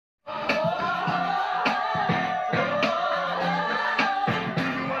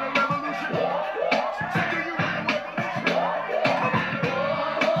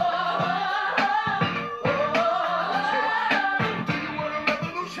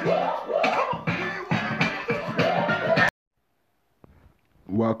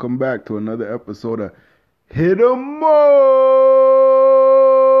Welcome back to another episode of Hit 'em Up,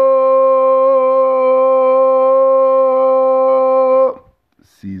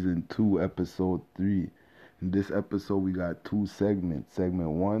 Season 2, Episode 3. In this episode, we got two segments. Segment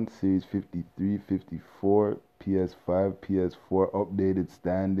 1, Series 53, 54, PS5, PS4, updated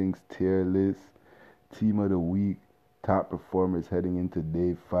standings, tier list, team of the week, top performers heading into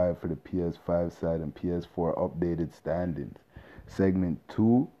day 5 for the PS5 side, and PS4 updated standings. Segment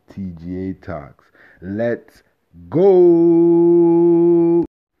 2, TGA Talks. Let's go!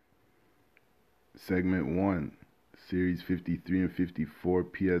 Segment 1, Series 53 and 54,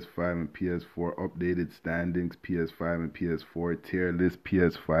 PS5 and PS4 updated standings, PS5 and PS4, tier list,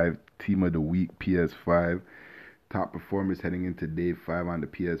 PS5, team of the week, PS5, top performers heading into day 5 on the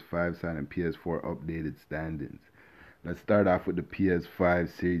PS5 side, and PS4 updated standings. Let's start off with the PS5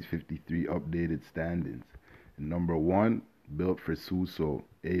 Series 53 updated standings. Number 1, Built for Suso,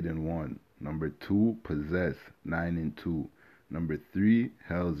 8-1. Number 2, Possess, 9-2. Number 3,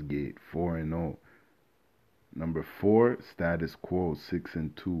 Hell's Gate, 4-0. Number 4, Status Quo,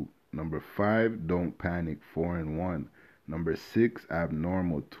 6-2. Number 5, Don't Panic, 4-1. Number 6,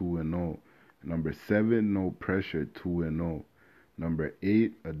 Abnormal, 2-0. Number 7, No Pressure, 2-0. Number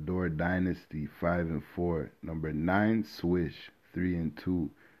 8, Adore Dynasty, 5-4. Number 9, Swish, 3-2.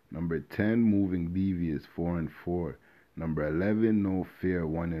 Number 10, Moving Devious, 4-4. Number 11, No Fear,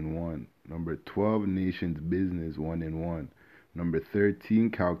 1-1. Number 12, Nation's Business, 1-1. Number 13,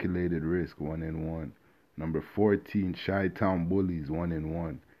 Calculated Risk, 1-1. Number 14, Chi-Town Bullies,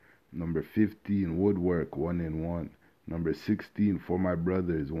 1-1. Number 15, Woodwork, 1-1. Number 16, For My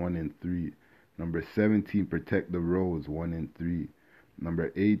Brothers, 1-3. Number 17, Protect the Rose, 1-3.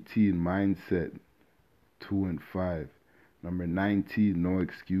 Number 18, Mindset, 2-5. Number 19, No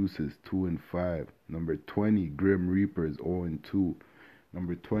Excuses, 2-5. Number 20, Grim Reapers, 0-2.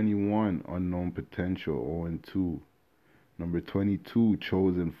 Number 21, Unknown Potential, 0-2. Number 22,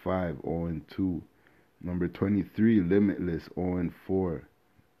 Chosen 5, 0-2. Number 23, Limitless, 0-4.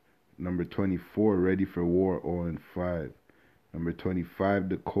 Number 24, Ready for War, 0-5. Number 25,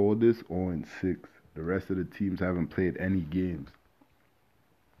 The Coldest, 0-6. The rest of the teams haven't played any games.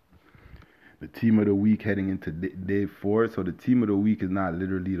 The team of the week heading into day 4. So the team of the week is not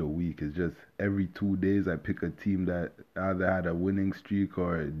literally the week. It's just every 2 days I pick a team that either had a winning streak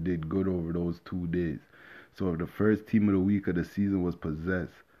or did good over those 2 days. So the first team of the week of the season was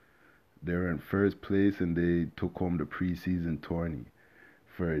Possess. They're in first place and they took home the preseason tourney.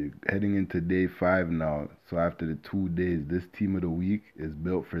 For heading into day 5 now, so after the 2 days, this team of the week is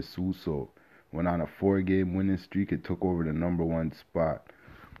Built for Suso. Went on a 4-game winning streak. It took over the number 1 spot.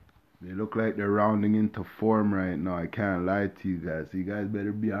 They look like they're rounding into form right now. I can't lie to you guys. So you guys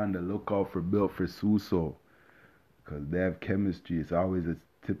better be on the lookout for Built for Suso, because they have chemistry. It's always a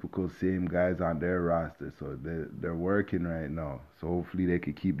typical same guys on their roster. So they're working right now. So hopefully they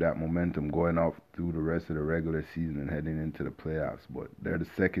can keep that momentum going out through the rest of the regular season and heading into the playoffs. But they're the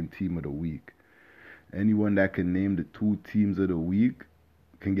second team of the week. Anyone that can name the 2 teams of the week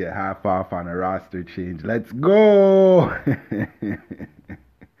can get half off on a roster change. Let's go!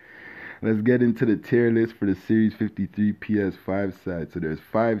 Let's get into the tier list for the Series 53 PS5 side. So there's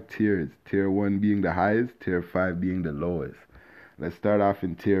 5 tiers. Tier 1 being the highest, Tier 5 being the lowest. Let's start off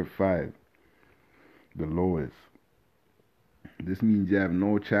in Tier 5, the lowest. This means you have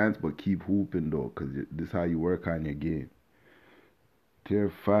no chance but keep hooping though, because this is how you work on your game.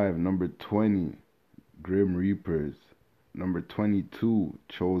 Tier 5, number 20, Grim Reapers. Number 22,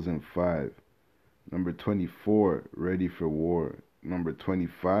 Chosen 5. Number 24, Ready for War. Number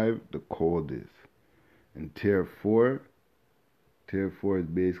 25, The Coldest. And Tier 4 is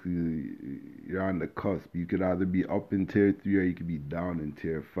basically, you're on the cusp. You could either be up in Tier 3 or you could be down in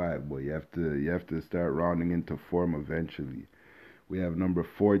Tier 5. But you have to start rounding into form eventually. We have number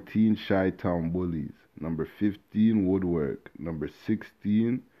 14, Chi-Town Bullies. Number 15, Woodwork. Number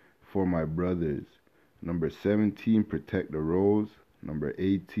 16, For My Brothers. Number 17, Protect the Rose. Number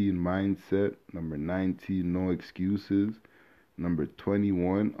 18, Mindset. Number 19, No Excuses. Number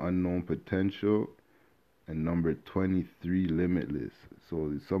 21, Unknown Potential. And number 23, Limitless.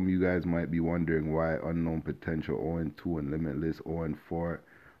 So some of you guys might be wondering why Unknown Potential 0-2 and Limitless 0-4 are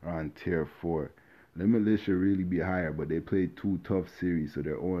on Tier 4. Limitless should really be higher, but they played 2 tough series, so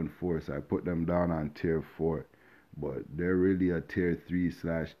they're 0-4. So I put them down on Tier 4. But they're really a Tier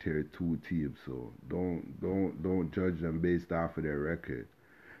 3/Tier 2 team, so don't judge them based off of their record.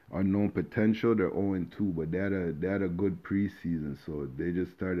 Unknown Potential, they're 0-2, but they had a good preseason, so they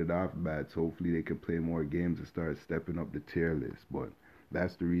just started off bad. So hopefully they can play more games and start stepping up the tier list. But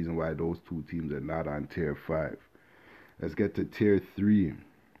That's the reason why those two teams are not on tier 5. Let's get to tier 3.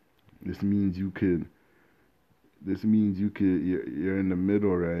 This means you could. You're in the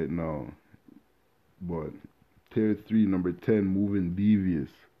middle right now. But tier 3, number 10, Moving Devious.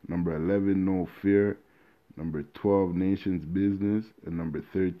 Number 11, No Fear. Number 12, Nation's Business. And number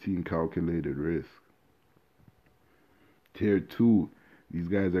 13, Calculated Risk. Tier 2, these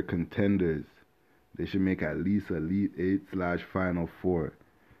guys are contenders. They should make at least Elite 8/Final 4.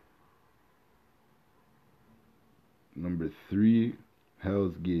 Number 3,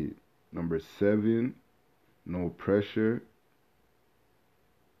 Hell's Gate. Number 7, No Pressure.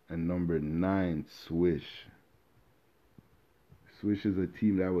 And number 9, Swish. Swish is a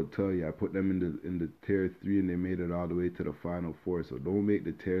team that I would tell you, I put them in the tier 3 and they made it all the way to the Final 4. So don't make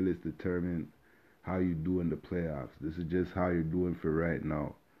the tier list determine how you do in the playoffs. This is just how you're doing for right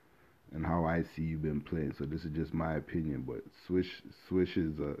now and how I see you been playing. So this is just my opinion, but Swish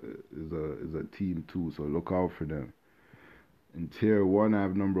is a team too. So look out for them. In tier 1, I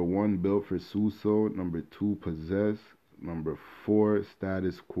have number 1, Built for Suso. Number 2, Possess. Number 4,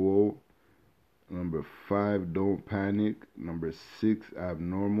 Status Quo. Number 5, Don't Panic. Number 6,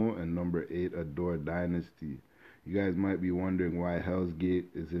 Abnormal. And number 8, Adore Dynasty. You guys might be wondering why Hell's Gate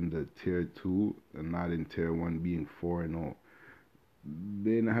is in the tier 2 and not in tier 1, being 4-0.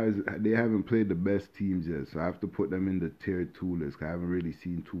 They haven't played the best teams yet, so I have to put them in the tier 2 list. I haven't really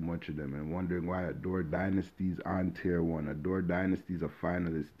seen too much of them, and wondering why Adore Dynasty's on tier 1. Adore Dynasty's a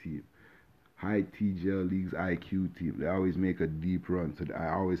finalist team. High TGL League's IQ team. They always make a deep run, so I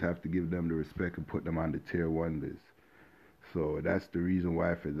always have to give them the respect and put them on the tier 1 list. So that's the reason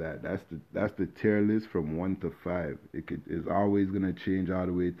why for that. That's the tier list from 1 to 5. It's always gonna change all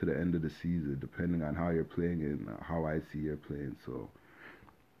the way to the end of the season, depending on how you're playing and how I see you're playing. So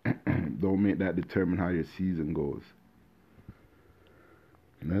don't make that determine how your season goes.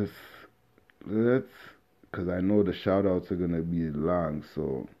 Let's because I know the shout outs are gonna be long,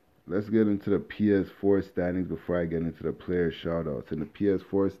 so let's get into the PS4 standings before I get into the player shoutouts. In the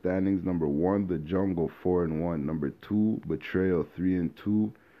PS4 standings, number 1, The Jungle 4-1. Number 2, Betrayal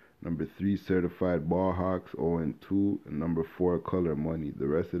 3-2. Number 3, Certified Ballhawks 0-2. And number 4, Color Money. The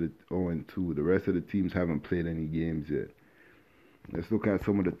rest of the 0-2. The rest of the teams haven't played any games yet. Let's look at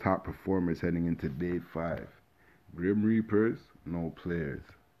some of the top performers heading into day 5. Grim Reapers, no players.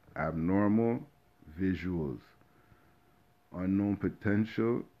 Abnormal, visuals. Unknown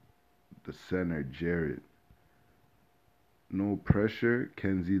Potential, the center, Jared. No Pressure,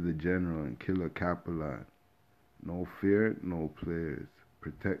 Kenzie the General and Killer Capellan. No Fear, no players.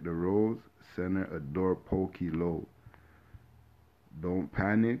 Protect the Rose, center, Adore Pokey Low. Don't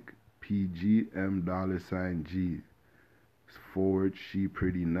Panic, PG M $G. Forward, She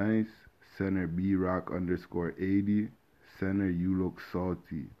Pretty Nice. Center, B-Rock_80. Center, You Look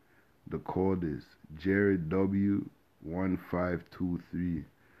Salty. The Coldest, Jared W. 1523.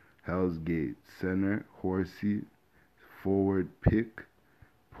 Hell's Gate, center, Horsey. Forward, Pick.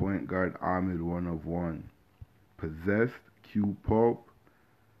 Point guard, Ahmed 1/1. Possessed, Q Pulp.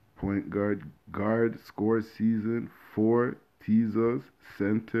 Point guard, Score Season 4, Teasus,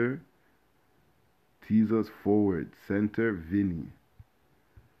 center. Teasus forward, center, Vinny.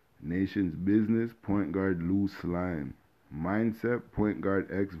 Nation's Business, point guard, Lou Slime. Mindset, point guard,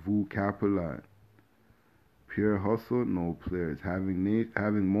 Vu Capellan. Pure Hustle, no players.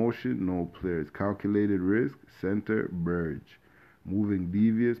 Having Motion, no players. Calculated Risk, center, Burge. Moving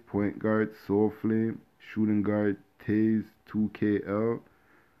Devious, point guard, Soul Flame. Shooting guard, Taze 2KL.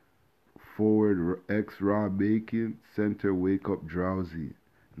 Forward, Raw Bacon. Center, Wake Up Drowsy.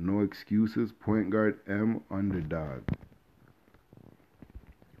 No Excuses, point guard, M Underdog.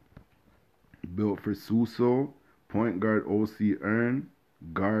 Built for Suso, point guard, OC Earn.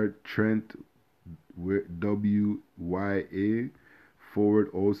 Guard, Trent WYA. Forward,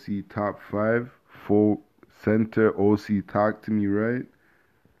 OC Top 5. Full center, OC Talk to Me Right.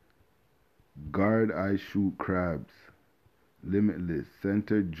 Guard, I Shoot Crabs. Limitless,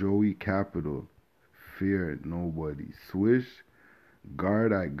 center, Joey Capital. Fear Nobody. Swish,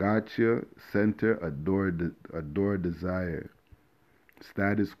 guard, I Gotcha. Center, Adore Desire.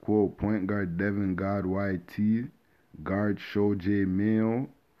 Status Quo, point guard, Devin God YT. Guard, Show J Mayo.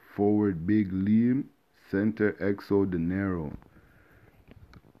 Forward, Big Liam. Center, Exo Dinero.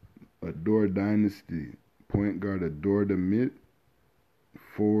 Adore Dynasty, point guard, Adore the Myth.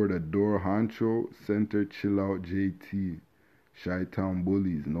 Forward, Adore Honcho. Center, Chill Out JT. Chi-Town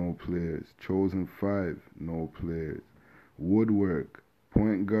Bullies, no players. Chosen 5, no players. Woodwork,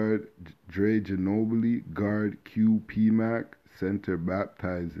 point guard, Dre Ginobili. Guard, Q PMAC. Center,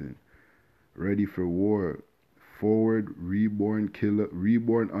 Baptizing. Ready for War. Forward reborn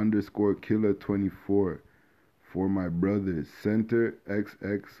underscore killer 24. For my brothers, center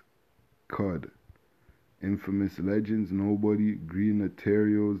XX Cud. Infamous Legends, nobody. Green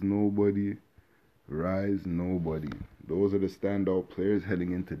Ontario's, nobody. Rise, nobody. Those are the standout players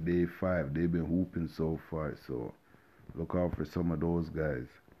heading into day 5. They've been hooping so far, so look out for some of those guys.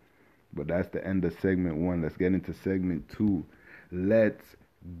 But that's the end of segment 1. Let's get into segment 2. Let's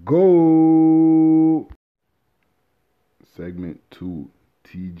go! Segment 2,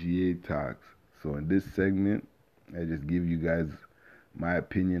 TGA Talks. So in this segment, I just give you guys my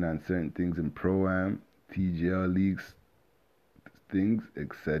opinion on certain things in Pro-Am, TGL leagues, things,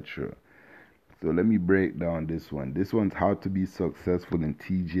 etc. So let me break down this one. This one's how to be successful in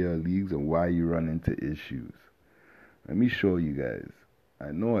TGL leagues and why you run into issues. Let me show you guys.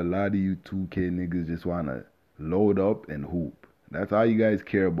 I know a lot of you 2K niggas just want to load up and hoop. That's all you guys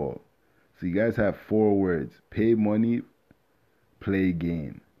care about. So you guys have 4 words. Pay money, play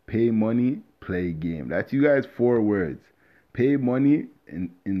game. Pay money, play game. That's you guys 4 words. Pay money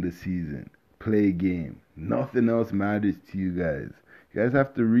in the season. Play game. Nothing else matters to you guys. You guys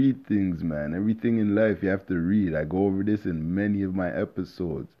have to read things, man. Everything in life you have to read. I go over this in many of my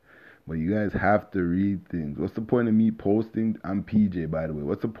episodes. But you guys have to read things. What's the point of me posting? I'm PJ, by the way.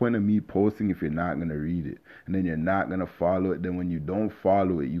 What's the point of me posting if you're not going to read it? And then you're not going to follow it. Then when you don't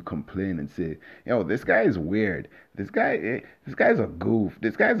follow it, you complain and say, yo, this guy is weird. This guy's a goof.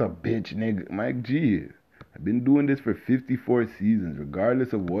 This guy's a bitch, nigga. Mike G. I've been doing this for 54 seasons.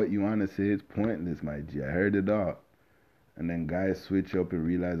 Regardless of what you want to say, it's pointless, my G. I heard it all. And then guys switch up and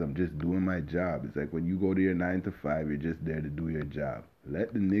realize I'm just doing my job. It's like when you go to your 9 to 5, you're just there to do your job.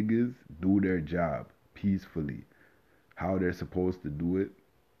 Let the niggas do their job peacefully. How they're supposed to do it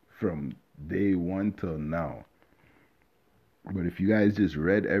from day 1 till now. But if you guys just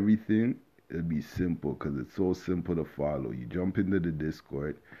read everything, it'd be simple because it's so simple to follow. You jump into the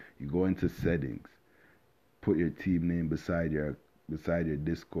Discord, you go into settings, put your team name beside your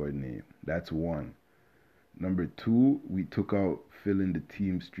Discord name. That's 1. Number 2, we took out filling the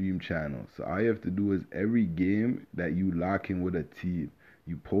team stream channel. So all you have to do is every game that you lock in with a team,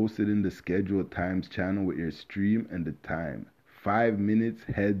 you post it in the scheduled times channel with your stream and the time. 5 minutes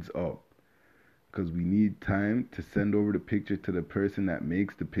heads up. Because we need time to send over the picture to the person that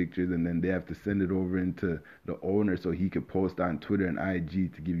makes the pictures, and then they have to send it over into the owner so he can post on Twitter and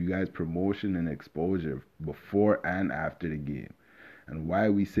IG to give you guys promotion and exposure before and after the game. And why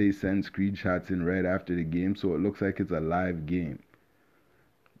we say send screenshots in right after the game, so it looks like it's a live game.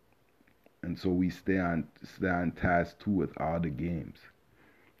 And so we stay on task too with all the games.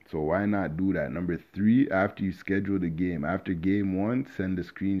 So why not do that? Number 3, after you schedule the game, after game 1, send the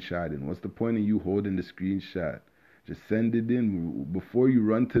screenshot in. What's the point of you holding the screenshot? Just send it in. Before you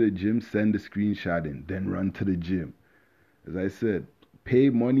run to the gym, send the screenshot in. Then run to the gym. As I said, pay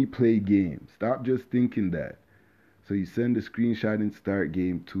money, play game. Stop just thinking that. So you send the screenshot in, start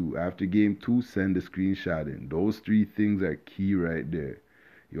game 2. After game 2, send the screenshot in. Those 3 things are key right there.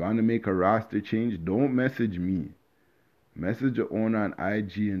 You want to make a roster change? Don't message me. Message the owner on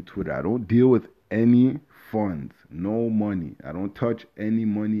IG and Twitter. I don't deal with any funds. No money. I don't touch any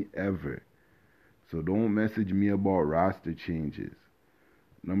money ever. So don't message me about roster changes.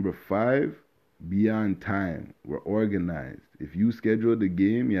 Number 5, be on time. We're organized. If you schedule the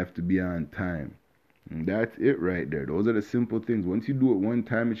game, you have to be on time. And that's it right there. Those are the simple things. Once you do it one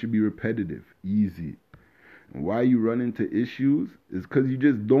time, it should be repetitive. Easy. And why you run into issues is because you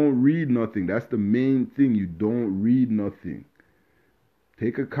just don't read nothing. That's the main thing. You don't read nothing.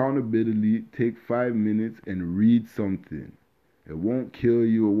 Take accountability. Take 5 minutes and read something. It won't kill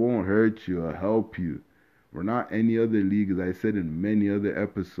you. It won't hurt you or help you. We're not any other league, as I said in many other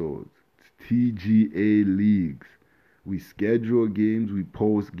episodes. It's TGA leagues. We schedule games. We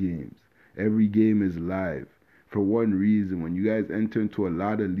post games. Every game is live. For one reason, when you guys enter into a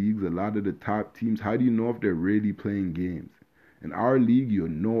lot of leagues, a lot of the top teams, how do you know if they're really playing games? In our league, you'll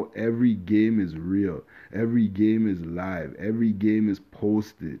know every game is real. Every game is live. Every game is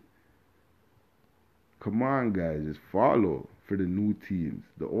posted. Come on, guys, just follow for the new teams.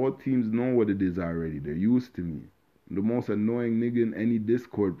 The old teams know what it is already. They're used to me. I'm the most annoying nigga in any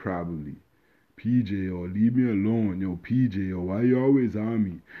Discord, probably. PJ, yo, leave me alone. Yo, PJ, yo, why you always on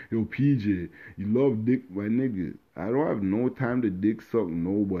me? Yo, PJ, you love dick, my nigga. I don't have no time to dick suck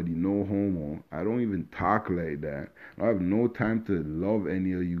nobody, no homo. I don't even talk like that. I have no time to love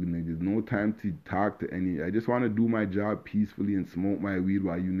any of you niggas. No time to talk to any. I just want to do my job peacefully and smoke my weed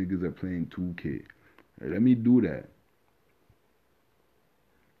while you niggas are playing 2K. Let me do that.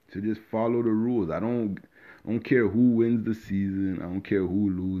 So just follow the rules. I don't care who wins the season. I don't care who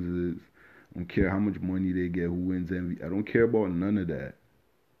loses. I don't care how much money they get, who wins MVP. I don't care about none of that.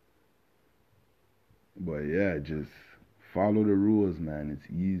 But yeah, just follow the rules, man. It's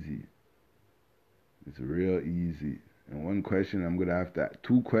easy. It's real easy. And one question I'm gonna have to,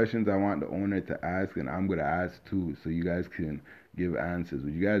 two questions I want the owner to ask, and I'm gonna ask two, so you guys can give answers.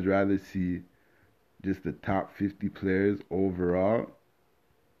 Would you guys rather see just the top 50 players overall,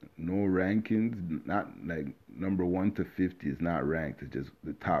 no rankings, not like number 1 to 50 is not ranked, it's just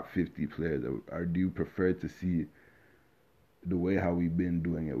the top 50 players? Or do you prefer to see the way how we've been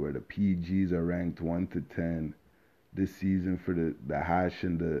doing it, where the PGs are ranked 1 to 10? This season for the hash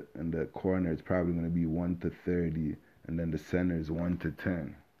and the corner, it's probably going to be 1 to 30, and then the center is 1 to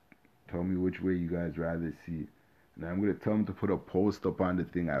 10. Tell me which way you guys rather see. And I'm going to tell them to put a post up on the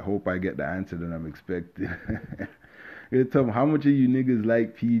thing. I hope I get the answer that I'm expecting. I'm going to tell them how much of you niggas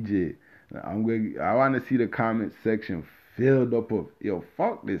like PJ. I want to see the comment section filled up of, yo,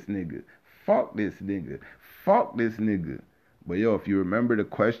 fuck this nigga. Fuck this nigga. Fuck this nigga. But yo, if you remember the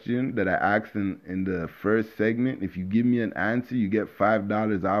question that I asked in the first segment, if you give me an answer, you get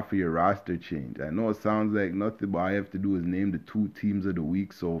 $5 off of your roster change. I know it sounds like nothing, but all I have to do is name the 2 teams of the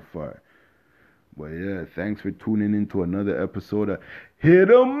week so far. But yeah, thanks for tuning in to another episode of Hit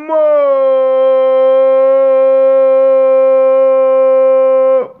 'em Up!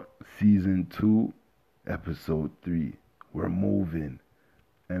 Season 2, Episode 3. We're moving.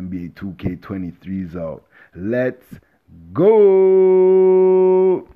 NBA 2K23's out. Let's go!